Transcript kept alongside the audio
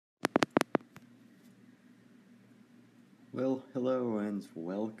Well, hello and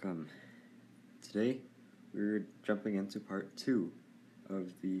welcome. Today we're jumping into part 2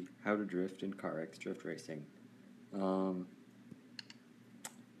 of the How to Drift in CarXDriftRacing. We're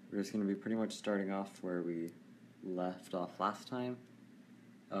just going to be pretty much starting off where we left off last time.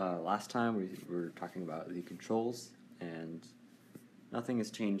 Last time we were talking about the controls, and nothing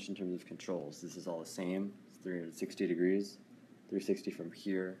has changed in terms of controls. This is all the same. It's 360 degrees, 360 from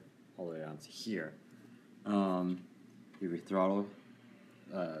here all the way down to here. You have your throttle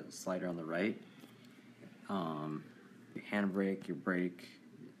slider on the right, your handbrake, your brake,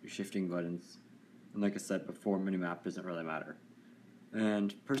 your shifting buttons, and like I said before, minimap doesn't really matter.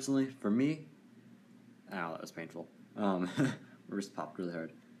 And personally, for me, ow, that was painful. My wrist popped really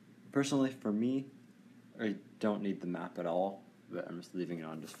hard. Personally, for me, I don't need the map at all, but I'm just leaving it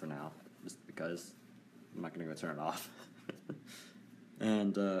on just for now, just because I'm not going to go turn it off.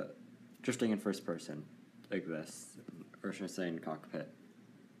 And drifting in first person, like this, or should I say in cockpit,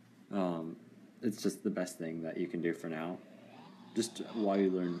 it's just the best thing that you can do for now, just while you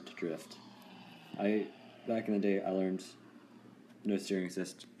learn to drift. Back in the day, I learned no steering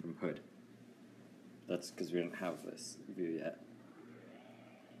assist from hood. That's because we didn't have this view yet.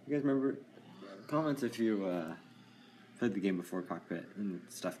 You guys remember? Comment if you played the game before cockpit and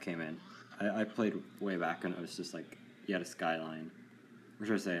stuff came in. I played way back when it was just like, you had a skyline, or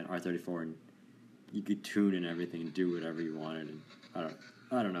should I say an R34, and you could tune and everything and do whatever you wanted, and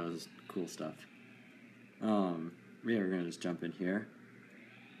I don't know, it was cool stuff. Yeah, we're gonna just jump in here.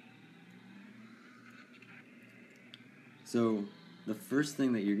 So the first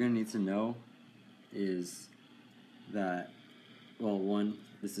thing that you're gonna need to know is that, well, one,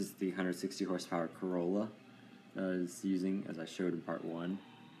 this is the 160 horsepower Corolla that I was using as I showed in part 1.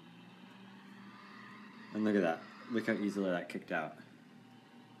 And look at that. Look how easily that kicked out.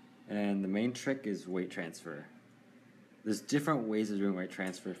 And the main trick is weight transfer. There's different ways of doing weight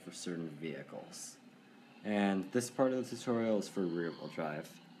transfer for certain vehicles. And this part of the tutorial is for rear-wheel drive.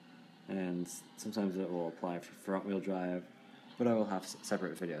 And sometimes it will apply for front-wheel drive, but I will have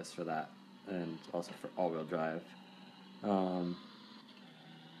separate videos for that, and also for all-wheel drive. But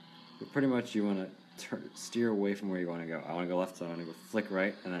pretty much you want to steer away from where you want to go. I want to go left, so I want to go flick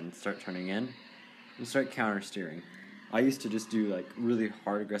right, and then start turning in, and start counter-steering. I used to just do like really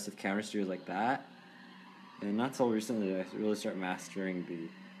hard aggressive counter steers like that, and not till recently did I really start mastering the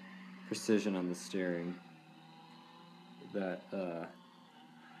precision on the steering. That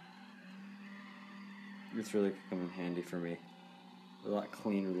it's really come in handy for me. A lot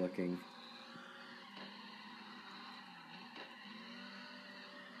cleaner looking.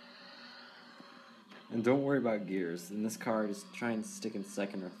 And don't worry about gears. In this car, just try and stick in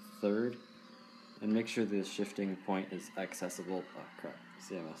second or third, and make sure the shifting point is accessible. Oh crap,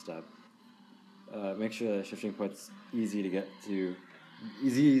 see I messed up. Make sure the shifting point's easy to get to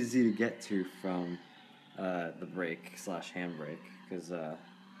from the brake / handbrake, because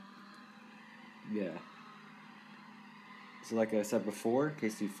yeah. So like I said before, in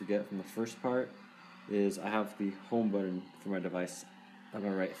case you forget from the first part, is I have the home button for my device on my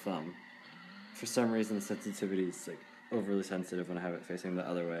right thumb. For some reason the sensitivity is like overly sensitive when I have it facing the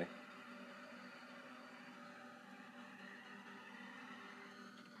other way.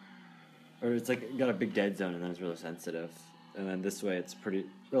 Or it's like got a big dead zone and then it's really sensitive. And then this way it's pretty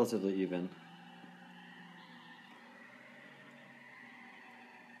relatively even.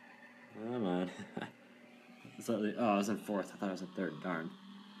 Come on. Oh, I was in fourth. I thought I was in third. Darn.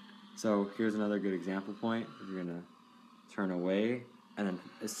 So here's another good example point. You're going to turn away, and then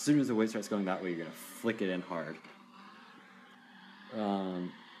as soon as the weight starts going that way, you're going to flick it in hard.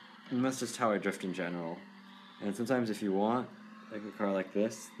 And that's just how I drift in general. And sometimes if you want, like a car like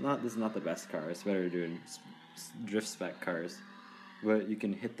this is not the best car. It's better to do in drift spec cars. But you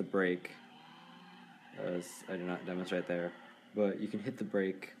can hit the brake, as I do not demonstrate there, but you can hit the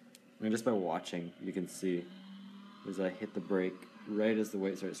brake, and just by watching, you can see as I hit the brake right as the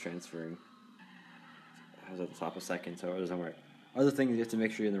weight starts transferring. I was at the top of second, so it doesn't work. Other thing is you have to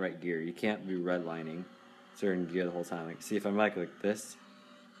make sure you're in the right gear. You can't be redlining certain gear the whole time. Like, see, if I'm like this,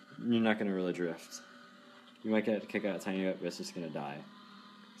 you're not going to really drift. You might get a kick out a tiny bit, but it's just going to die.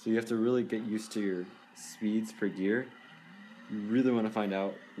 So you have to really get used to your speeds per gear. You really want to find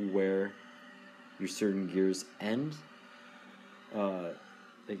out where your certain gears end.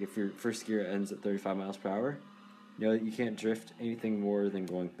 Like if your first gear ends at 35 miles per hour, you know that you can't drift anything more than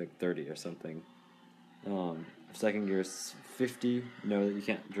going like 30 or something. If second gear is 50, know that you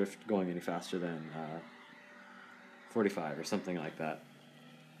can't drift going any faster than 45 or something like that.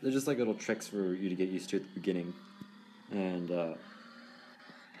 They're just like little tricks for you to get used to at the beginning. And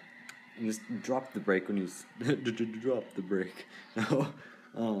And just drop the brake when you drop the brake. No,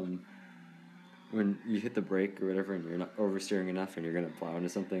 when you hit the brake or whatever, and you're not oversteering enough, and you're gonna plow into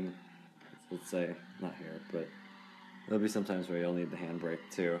something. Let's say not here, but there'll be some times where you'll need the handbrake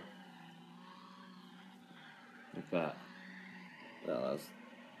too, like that. Well, that was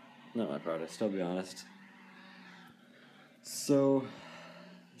not my proudest, I'll be honest. So,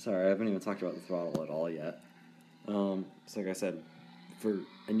 sorry, I haven't even talked about the throttle at all yet. So like I said, for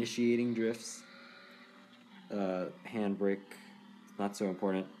initiating drifts, handbrake, not so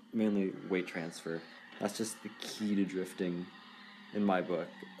important, mainly weight transfer. That's just the key to drifting in my book.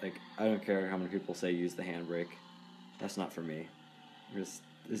 Like, I don't care how many people say use the handbrake. That's not for me. This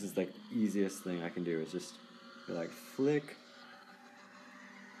is like the easiest thing I can do, is just go like flick.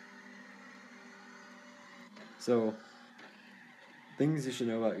 So, things you should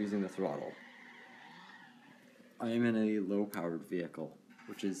know about using the throttle. I am in a low-powered vehicle,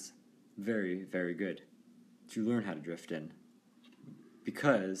 which is very, very good to learn how to drift in,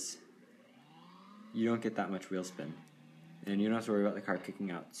 because you don't get that much wheel spin, and you don't have to worry about the car kicking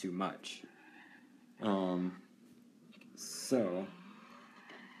out too much. So,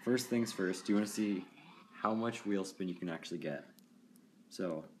 first things first, you want to see how much wheel spin you can actually get.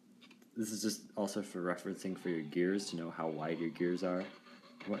 So, this is just also for referencing for your gears, to know how wide your gears are,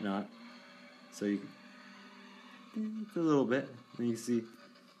 whatnot. So you a little bit, and you see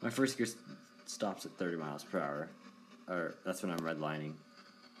my first gear stops at 30 miles per hour, or that's when I'm redlining,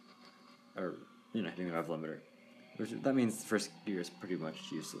 or hitting the rev limiter. That means the first gear is pretty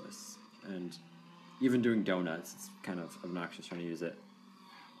much useless, and even doing donuts, it's kind of obnoxious trying to use it.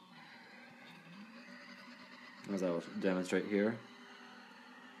 As I will demonstrate here,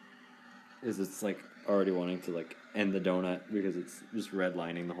 is it's like already wanting to like end the donut because it's just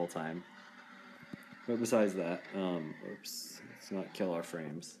redlining the whole time. But besides that, oops, let's not kill our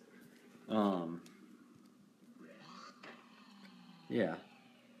frames. Yeah,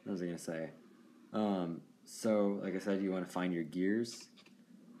 what was I gonna say? So like I said, you want to find your gears,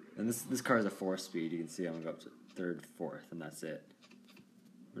 and this car is a 4-speed. You can see I'm gonna go up to 3rd, 4th, and that's it.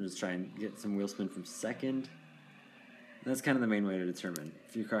 I'm just trying to get some wheel spin from 2nd. That's kind of the main way to determine.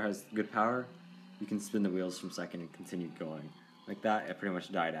 If your car has good power, you can spin the wheels from 2nd and continue going. Like that, it pretty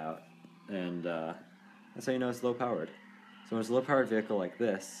much died out. And that's how you know it's low-powered. So when it's a low-powered vehicle like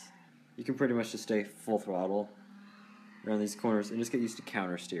this, you can pretty much just stay full throttle around these corners and just get used to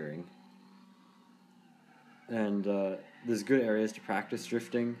counter-steering. And there's good areas to practice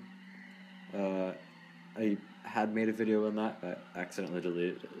drifting. I had made a video on that, but accidentally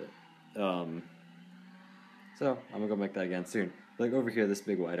deleted it. So I'm gonna go make that again soon. Like over here, this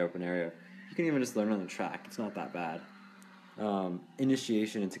big wide open area, you can even just learn on the track. It's not that bad.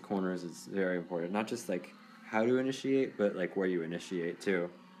 Initiation into corners is very important. Not just like how to initiate, but like where you initiate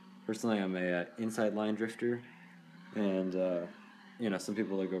too. Personally, I'm a inside line drifter, and some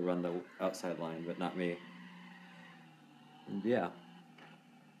people like go run the outside line, but not me. And yeah.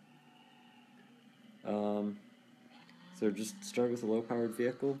 So just start with a low-powered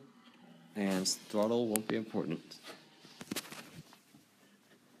vehicle, and throttle won't be important.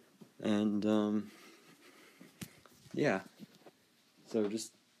 And yeah. So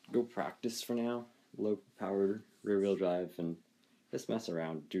just go practice for now. Low-powered rear-wheel drive, and just mess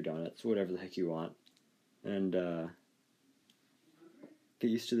around, do donuts, whatever the heck you want, and get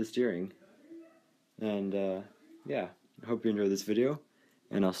used to the steering. And yeah, I hope you enjoyed this video,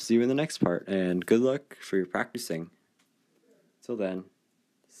 and I'll see you in the next part. And good luck for your practicing. Till then,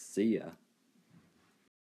 see ya.